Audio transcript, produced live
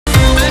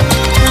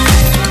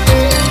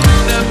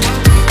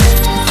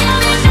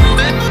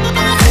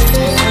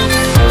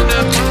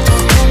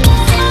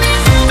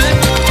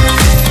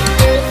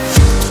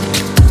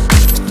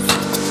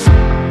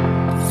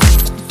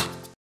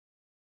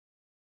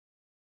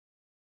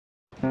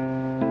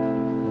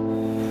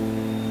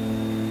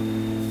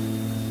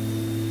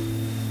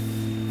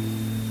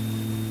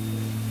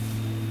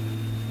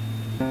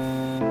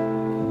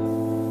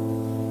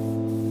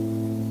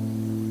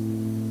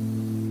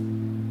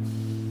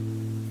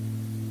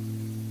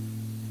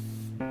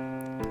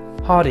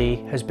Hardy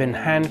has been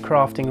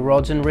handcrafting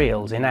rods and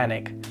reels in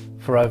Alnwick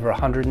for over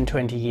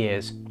 120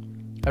 years,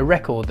 a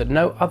record that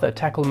no other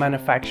tackle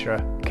manufacturer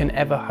can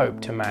ever hope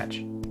to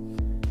match.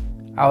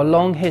 Our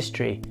long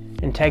history,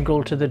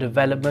 integral to the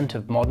development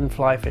of modern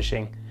fly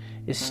fishing,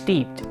 is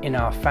steeped in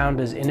our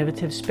founder's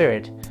innovative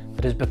spirit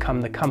that has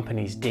become the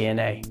company's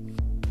DNA.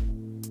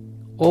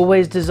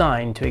 Always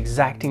designed to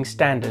exacting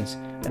standards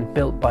and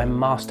built by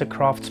master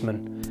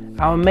craftsmen,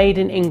 our Made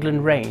in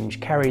England range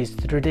carries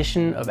the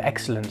tradition of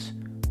excellence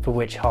for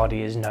which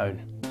Hardy is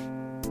known.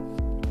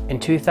 In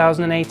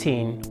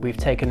 2018, we've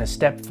taken a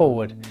step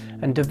forward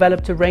and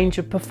developed a range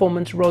of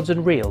performance rods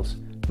and reels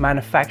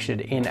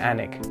manufactured in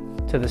Alnwick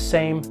to the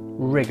same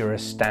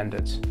rigorous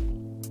standards.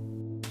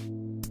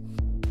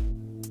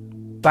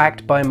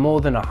 Backed by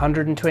more than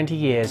 120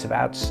 years of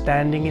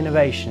outstanding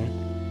innovation,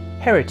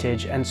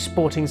 heritage and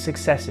sporting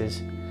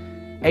successes,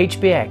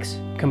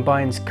 HBX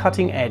combines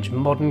cutting-edge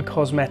modern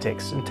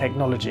cosmetics and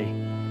technology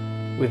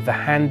with the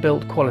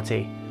hand-built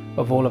quality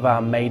of all of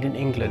our Made in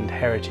England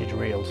heritage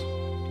reels.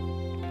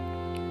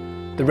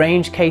 The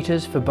range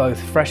caters for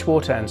both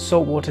freshwater and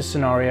saltwater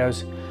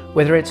scenarios,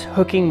 whether it's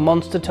hooking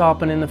monster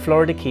tarpon in the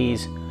Florida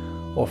Keys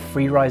or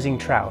free-rising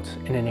trout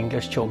in an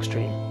English chalk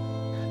stream.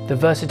 The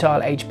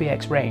versatile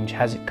HBX range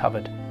has it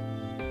covered.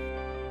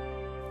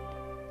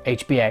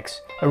 HBX,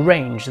 a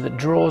range that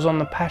draws on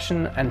the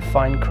passion and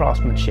fine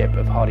craftsmanship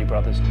of Hardy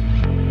Brothers.